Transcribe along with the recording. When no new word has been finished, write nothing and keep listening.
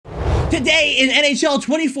Today in NHL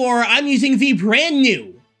 24, I'm using the brand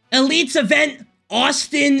new Elites event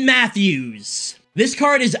Auston Matthews. This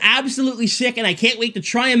card is absolutely sick and I can't wait to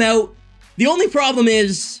try him out. The only problem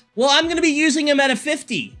is, well, I'm going to be using him at a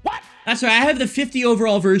 50. What? That's right, I have the 50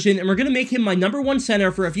 overall version and we're going to make him my #1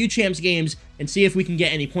 center for a few champs games and see if we can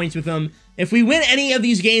get any points with him. If we win any of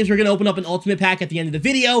these games, we're going to open up an ultimate pack at the end of the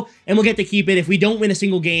video and we'll get to keep it. If we don't win a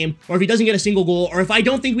single game, or if he doesn't get a single goal, or if I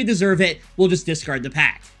don't think we deserve it, we'll just discard the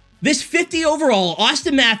pack. This 50 overall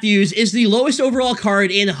Auston Matthews is the lowest overall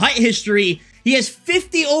card in HUT history. He has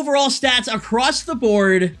 50 overall stats across the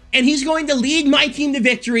board, and he's going to lead my team to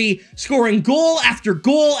victory, scoring goal after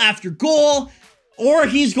goal after goal, or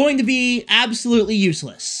he's going to be absolutely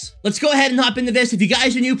useless. Let's go ahead and hop into this. If you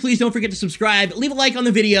guys are new, please don't forget to subscribe, leave a like on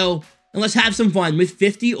the video, and let's have some fun with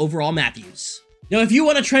 50 overall Matthews. Now, if you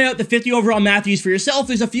want to try out the 50 overall Matthews for yourself,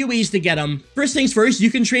 there's a few ways to get them. First things first,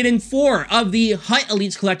 you can trade in 4 of the HUT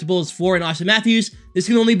Elites collectibles for an Auston Matthews. This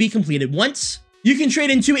can only be completed once. You can trade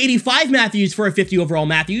in 285 Matthews for a 50 overall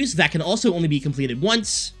Matthews. That can also only be completed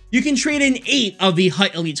once. You can trade in 8 of the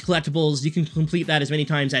HUT Elites collectibles. You can complete that as many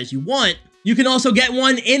times as you want. You can also get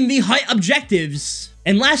one in the HUT objectives.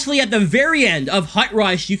 And lastly, at the very end of HUT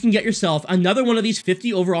Rush, you can get yourself another one of these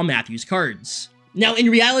 50 overall Matthews cards. Now, in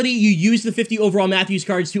reality, you use the 50 overall Matthews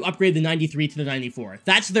cards to upgrade the 93 to the 94.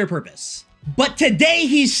 That's their purpose. But today,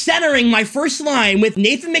 he's centering my first line with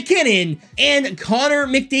Nathan MacKinnon and Connor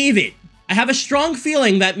McDavid. I have a strong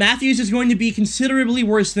feeling that Matthews is going to be considerably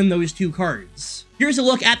worse than those 2 cards. Here's a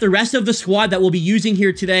look at the rest of the squad that we'll be using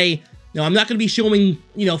here today. Now, I'm not going to be showing,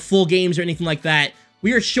 full games or anything like that.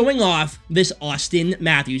 We are showing off this Auston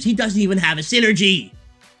Matthews. He doesn't even have a synergy.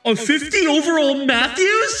 A 50 overall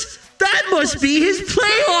Matthews? That must be his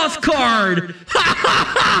playoff card!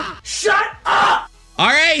 Shut up!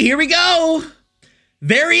 Alright, here we go!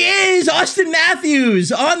 There he is! Auston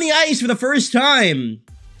Matthews on the ice for the first time.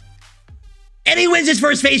 And he wins his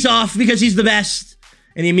first face-off because he's the best.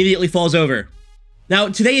 And he immediately falls over. Now,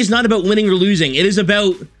 today is not about winning or losing. It is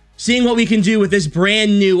about seeing what we can do with this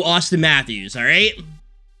brand new Auston Matthews, alright? You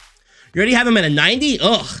already have him at a 90?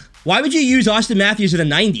 Ugh. Why would you use Auston Matthews at a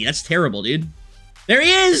 90? That's terrible, dude. There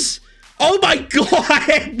he is! Oh my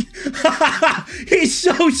god! He's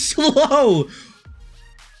so slow!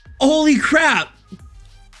 Holy crap!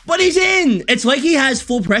 But he's in! It's like he has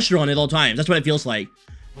full pressure on at all times. That's what it feels like.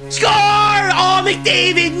 Score! Oh,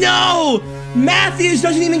 McDavid, no! Matthews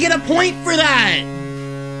doesn't even get a point for that!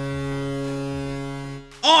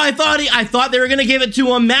 Oh, I thought they were gonna give it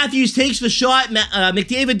to him. Matthews takes the shot,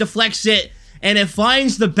 McDavid deflects it, and it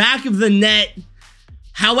finds the back of the net.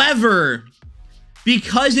 However,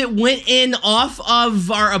 because it went in off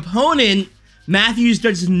of our opponent, Matthews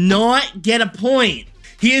does not get a point.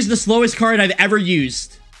 He is the slowest card I've ever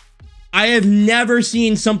used. I have never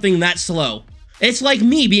seen something that slow. It's like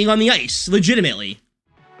me being on the ice, legitimately.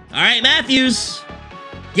 All right, Matthews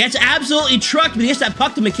gets absolutely trucked, but he gets that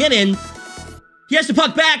puck to MacKinnon. He has the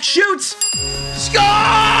puck back, shoots,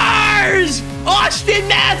 scores! Auston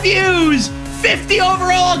Matthews, 50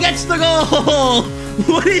 overall, gets the goal.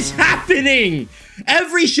 What is happening?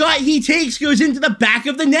 Every shot he takes goes into the back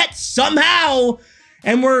of the net somehow.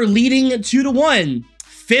 And we're leading 2-1.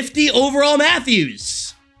 50 overall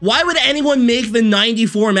Matthews. Why would anyone make the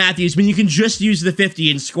 94 Matthews when you can just use the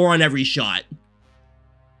 50 and score on every shot?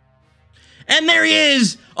 And there he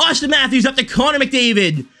is. Auston Matthews up to Connor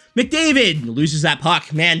McDavid. McDavid loses that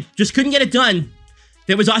puck. Man, just couldn't get it done. If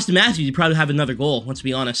it was Auston Matthews, he'd probably have another goal, let's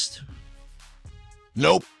be honest.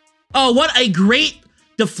 Nope. Oh, what a great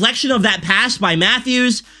deflection of that pass by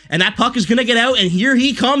Matthews, and that puck is gonna get out, and here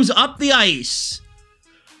he comes up the ice.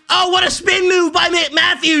 Oh, what a spin move by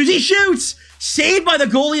Matthews! He shoots! Saved by the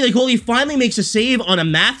goalie. The goalie finally makes a save on a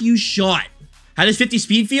Matthews shot. How does 50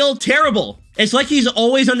 speed feel? Terrible. It's like he's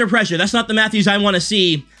always under pressure. That's not the Matthews I want to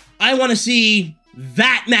see. I want to see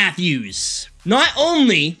that Matthews. Not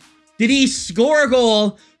only did he score a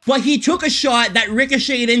goal, but he took a shot that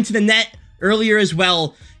ricocheted into the net earlier as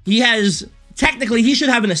well. Technically, he should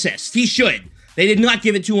have an assist. He should. They did not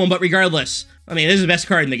give it to him, but regardless, I mean, this is the best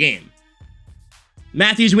card in the game.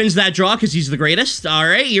 Matthews wins that draw because he's the greatest. All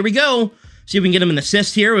right, here we go. See if we can get him an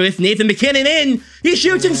assist here with Nathan MacKinnon in. He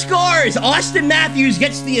shoots and scores. Auston Matthews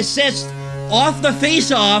gets the assist off the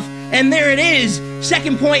face-off, and there it is.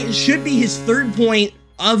 Second point should be his 3rd point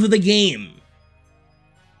of the game.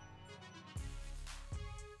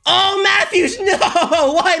 Oh, Matthews,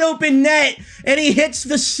 no! Wide open net, and he hits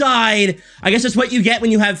the side. I guess that's what you get when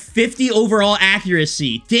you have 50 overall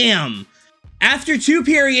accuracy. Damn. After 2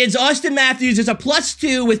 periods, Auston Matthews is a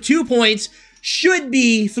 +2 with 2 points. Should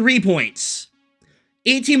be 3 points.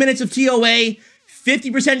 18 minutes of TOA,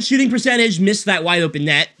 50% shooting percentage, missed that wide open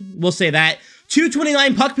net. We'll say that.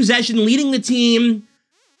 229 puck possession, leading the team.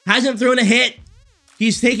 Hasn't thrown a hit.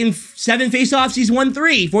 He's taken 7 faceoffs. He's won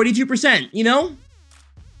 3, 42%, you know?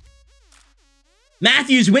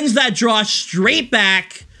 Matthews wins that draw straight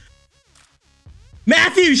back.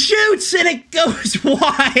 Matthews shoots and it goes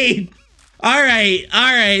wide. All right.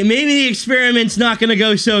 Maybe the experiment's not going to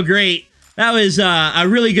go so great. That was a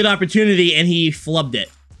really good opportunity and he flubbed it.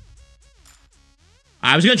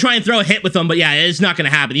 I was going to try and throw a hit with him, but yeah, it's not going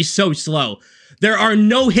to happen. He's so slow. There are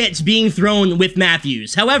no hits being thrown with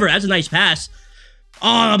Matthews. However, that's a nice pass.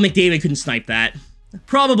 Oh, McDavid couldn't snipe that.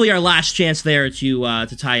 Probably our last chance there to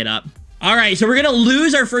tie it up. All right, so we're going to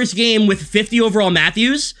lose our first game with 50 overall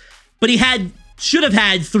Matthews, but he should have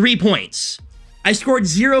had 3 points. I scored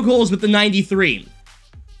 0 goals with the 93.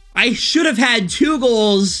 I should have had 2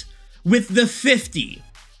 goals with the 50.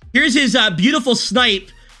 Here's his beautiful snipe.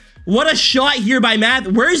 What a shot here by Matt.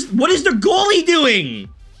 What is the goalie doing?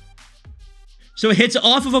 So it hits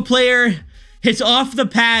off of a player, hits off the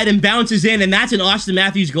pad, and bounces in, and that's an Auston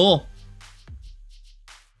Matthews goal.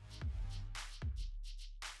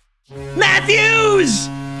 Matthews!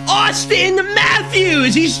 Auston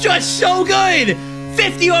Matthews! He's just so good!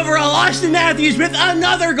 50 overall, Auston Matthews with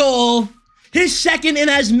another goal. His second in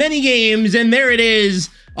as many games, and there it is.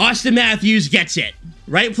 Auston Matthews gets it.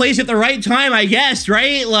 Right place at the right time, I guess,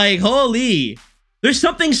 right? Like, holy. There's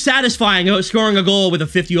something satisfying about scoring a goal with a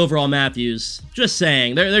 50 overall Matthews. Just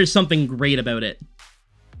saying. There's something great about it.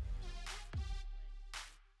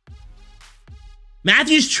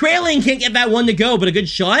 Matthews trailing, can't get that one to go, but a good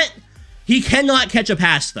shot. He cannot catch a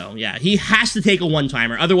pass, though. Yeah, he has to take a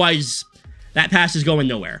one-timer. Otherwise, that pass is going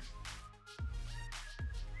nowhere.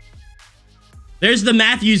 There's the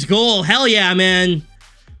Matthews goal. Hell yeah, man.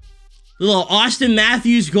 Little Auston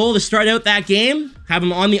Matthews goal to start out that game. Have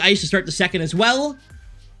him on the ice to start the second as well.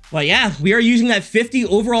 But yeah, we are using that 50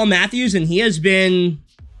 overall Matthews, and he's been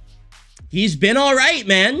all right,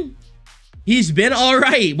 man. He's been all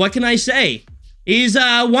right. What can I say? He's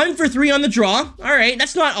 1 for 3 on the draw. All right,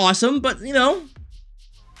 that's not awesome, but you know.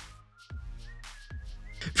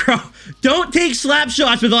 Bro, don't take slap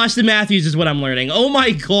shots with Auston Matthews is what I'm learning. Oh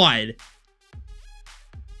my God.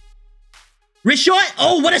 Wrist shot?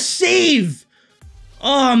 Oh, what a save!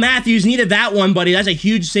 Oh, Matthews needed that one, buddy. That's a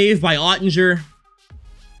huge save by Oettinger.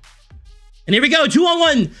 And here we go,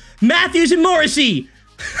 2-on-1. Matthews and Morrissey.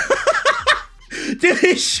 Dude,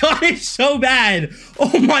 his shot is so bad.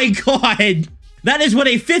 Oh my God. That is what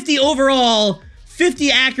a 50 overall,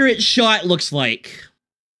 50 accurate shot looks like.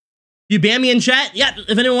 You ban me in chat? Yep,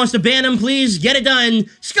 if anyone wants to ban him, please get it done.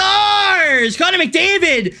 Scores! Connor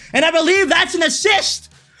McDavid! And I believe that's an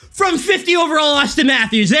assist from 50 overall Auston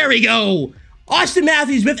Matthews. There we go. Auston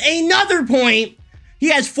Matthews with another point. He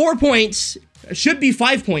has 4 points. Should be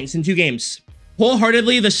 5 points in 2 games.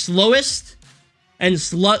 Wholeheartedly the slowest and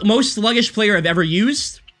most sluggish player I've ever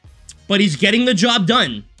used. But he's getting the job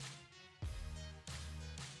done.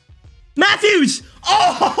 Matthews!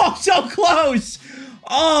 Oh, so close!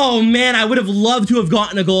 Oh, man, I would have loved to have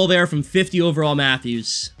gotten a goal there from 50 overall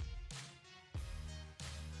Matthews.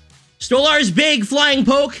 Stolar's big flying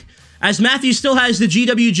poke, as Matthews still has the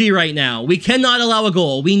GWG right now. We cannot allow a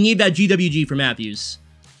goal. We need that GWG for Matthews.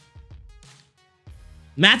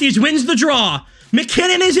 Matthews wins the draw.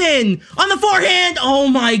 McKinnon is in on the forehand. Oh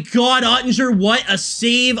my God, Oettinger, what a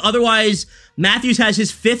save. Otherwise, Matthews has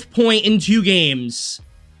his 5th point in 2 games.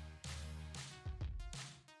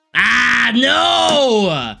 Ah,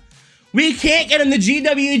 no! We can't get him the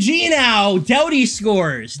GWG now. Doughty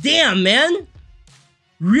scores. Damn, man.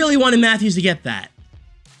 Really wanted Matthews to get that.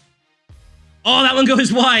 Oh, that one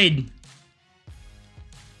goes wide.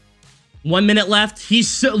 1 minute left. He's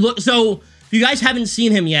so if you guys haven't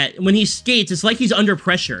seen him yet, when he skates, it's like he's under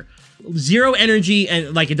pressure. 0 energy,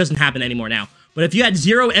 and like it doesn't happen anymore now. But if you had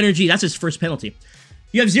 0 energy, that's his first penalty.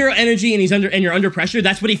 You have 0 energy and you're under pressure.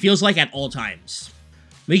 That's what he feels like at all times.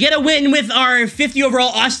 We get a win with our 50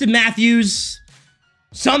 overall Auston Matthews.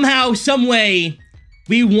 Somehow, some way,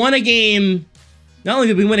 we won a game. Not only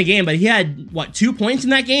did we win a game, but he had, what, 2 points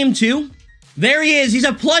in that game, too? There he is. He's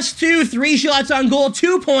a +2, 3 shots on goal,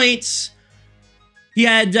 2 points. He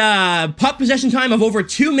had puck possession time of over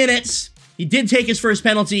 2 minutes. He did take his first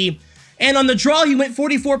penalty. And on the draw, he went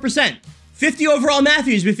 44%. 50 overall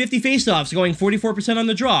Matthews with 50 faceoffs, going 44% on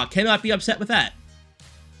the draw. Cannot be upset with that.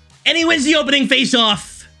 And he wins the opening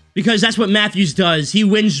faceoff, because that's what Matthews does. He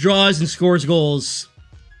wins draws and scores goals.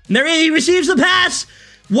 And there he receives the pass.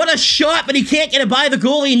 What a shot, but he can't get it by the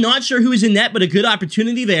goalie. Not sure who's in net, but a good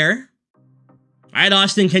opportunity there. All right,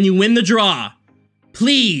 Austin, can you win the draw?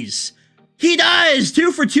 Please. He does!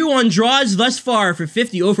 2 for 2 on draws thus far for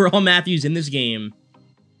 50 overall Matthews in this game.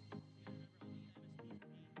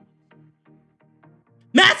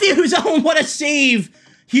 Matthews! Oh, what a save!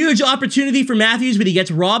 Huge opportunity for Matthews, but he gets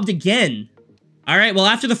robbed again. All right, well,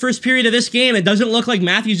 after the first period of this game, it doesn't look like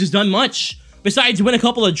Matthews has done much besides win a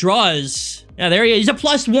couple of draws. Yeah, there he is. He's a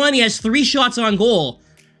 +1. He has 3 shots on goal.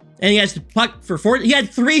 And he has the puck for 4. He had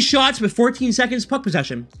 3 shots with 14 seconds puck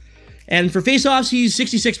possession. And for faceoffs, he's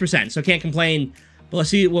 66%, so can't complain. But let's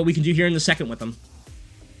see what we can do here in the second with him.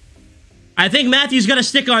 I think Matthews got a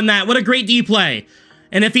stick on that. What a great D play.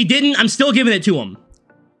 And if he didn't, I'm still giving it to him.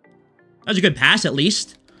 That was a good pass, at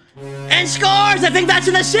least. And scores! I think that's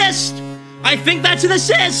an assist! I think that's an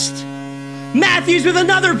assist! Matthews with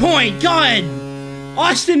another point! God!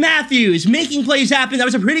 Auston Matthews making plays happen. That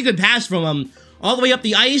was a pretty good pass from him. All the way up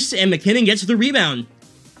the ice, and McKinnon gets the rebound.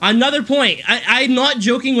 Another point. I'm not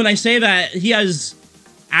joking when I say that he has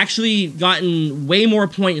actually gotten way more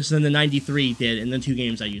points than the 93 did in the 2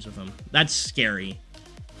 games I used with him. That's scary.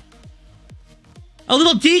 A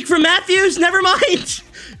little deke from Matthews? Never mind!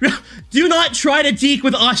 Do not try to deke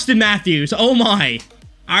with Auston Matthews. Oh my.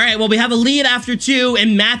 Alright, well, we have a lead after 2,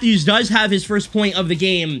 and Matthews does have his first point of the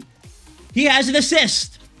game. He has an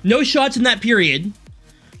assist. No shots in that period.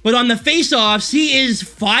 But on the face-offs, he is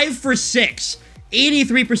 5 for 6.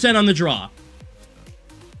 83% on the draw.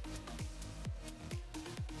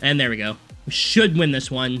 And there we go. We should win this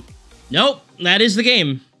one. Nope, that is the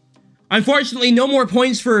game. Unfortunately, no more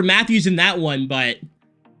points for Matthews in that one, but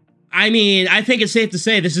I mean, I think it's safe to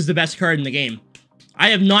say this is the best card in the game. I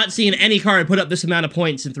have not seen any card put up this amount of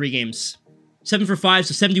points in 3 games. 7 for 5,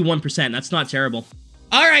 so 71%. That's not terrible.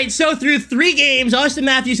 All right, so through 3 games, Auston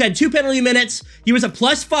Matthews had 2 penalty minutes. He was a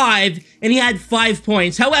 +5, and he had 5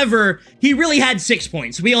 points. However, he really had 6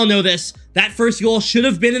 points. We all know this. That first goal should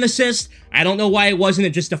have been an assist. I don't know why it wasn't.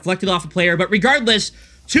 It just deflected off a player. But regardless,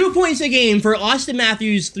 2 points a game for Auston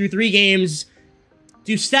Matthews through 3 games.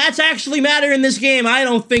 Do stats actually matter in this game? I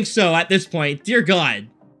don't think so at this point. Dear God.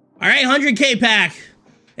 All right, 100K pack.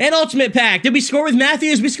 And Ultimate pack. Did we score with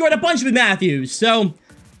Matthews? We scored a bunch with Matthews. So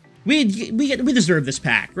we deserve this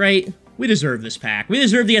pack, right? We deserve this pack. We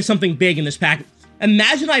deserve to get something big in this pack.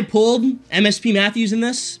 Imagine I pulled MSP Matthews in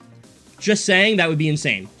this. Just saying, that would be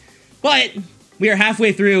insane. But we are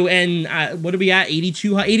halfway through, and what are we at?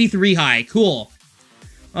 82 high? 83 high. Cool.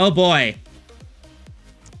 Oh boy.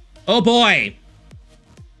 Oh boy.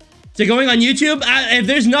 Is it going on YouTube? If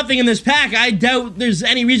there's nothing in this pack, I doubt there's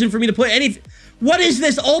any reason for me to put any... What is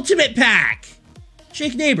this Ultimate pack?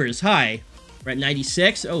 Jake Neighbors, hi. We're at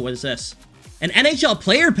 96. Oh, what is this? An NHL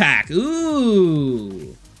player pack.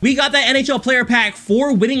 Ooh. We got that NHL player pack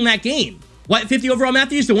for winning that game. What, 50 overall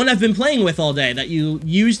Matthews? The one I've been playing with all day that you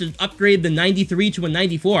used to upgrade the 93 to a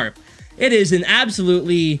 94. It is an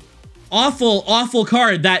absolutely awful, awful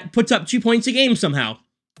card that puts up 2 points a game somehow.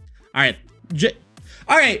 All right.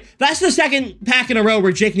 All right, that's the second pack in a row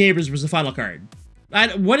where Jake Neighbors was the final card.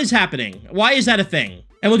 What is happening? Why is that a thing?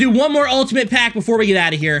 And we'll do one more Ultimate pack before we get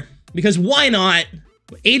out of here. Because why not?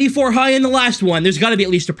 84 high in the last one. There's got to be at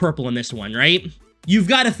least a purple in this one, right? You've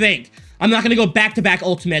got to think. I'm not going to go back-to-back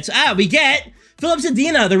Ultimates. We get Philip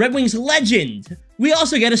Zadina, the Red Wings legend. We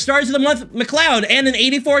also get a Stars of the Month McLeod and an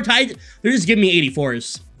 84 tied. They're just giving me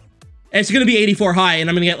 84s. It's going to be 84 high, and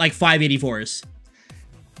I'm going to get like 5 84s.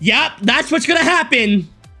 Yep, that's what's going to happen.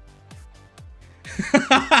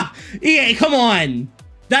 EA, come on.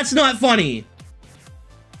 That's not funny.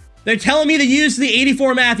 They're telling me to use the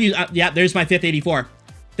 84 Matthews. Yeah, there's my 5th 84.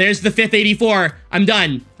 There's the 5th 84. I'm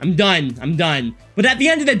done. I'm done. I'm done. But at the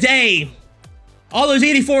end of the day, all those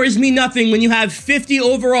 84s mean nothing when you have 50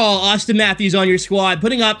 overall Auston Matthews on your squad,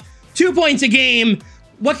 putting up 2 points a game.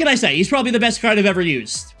 What can I say? He's probably the best card I've ever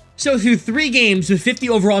used. So through 3 games with 50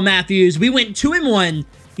 overall Matthews, we went 2-1.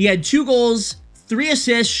 He had 2 goals, 3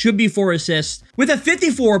 assists, should be 4 assists. With a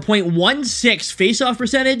 54.16 faceoff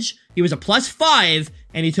percentage, he was a +5,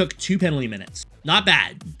 and he took 2 penalty minutes. Not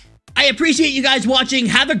bad. I appreciate you guys watching.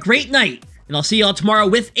 Have a great night, and I'll see y'all tomorrow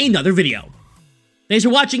with another video. Thanks for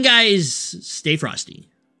watching, guys. Stay frosty.